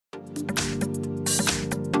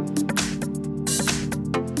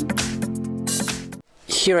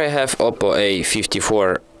Here I have OPPO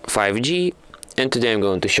A54 5G, and today I'm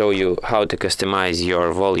going to show you how to customize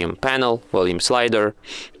your volume panel, volume slider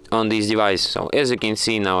on this device. So as you can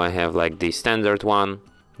see, now I have like the standard one,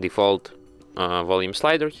 default volume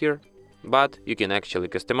slider here, but you can actually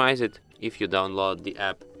customize it if you download the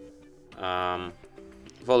app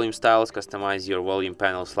Volume Styles. Customize your volume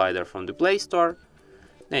panel slider from the Play Store.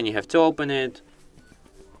 Then you have to open it,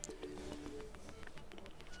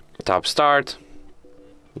 tap Start.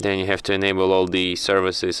 Then you have to enable all the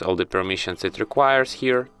services, all the permissions it requires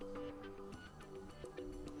here.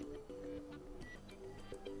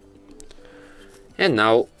 And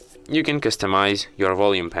now you can customize your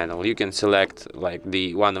volume panel. You can select like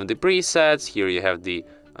one of the presets. Here you have the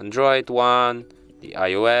Android one, the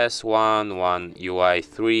iOS one UI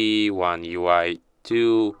 3, one UI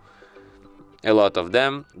 2, a lot of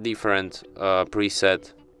them, different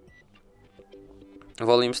preset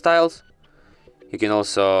volume styles. You can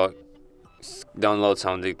also download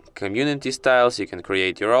some of the community styles. You can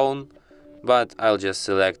create your own, but I'll just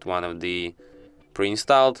select one of the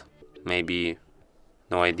pre-installed, maybe,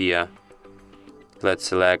 no idea. Let's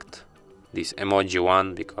select this emoji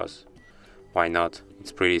one, because why not?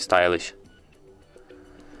 It's pretty stylish.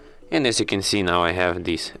 And as you can see, now I have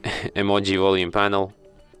this emoji volume panel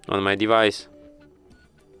on my device.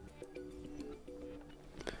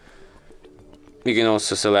 You can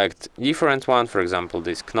also select different one, for example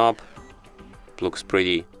this knob. Looks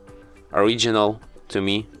pretty original to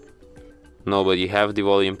me. Nobody have the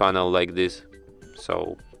volume panel like this,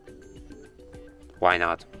 so why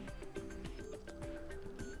not?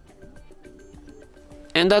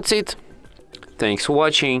 And that's it. Thanks for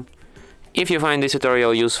watching. If you find this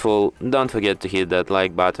tutorial useful, don't forget to hit that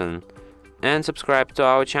like button and subscribe to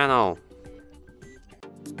our channel.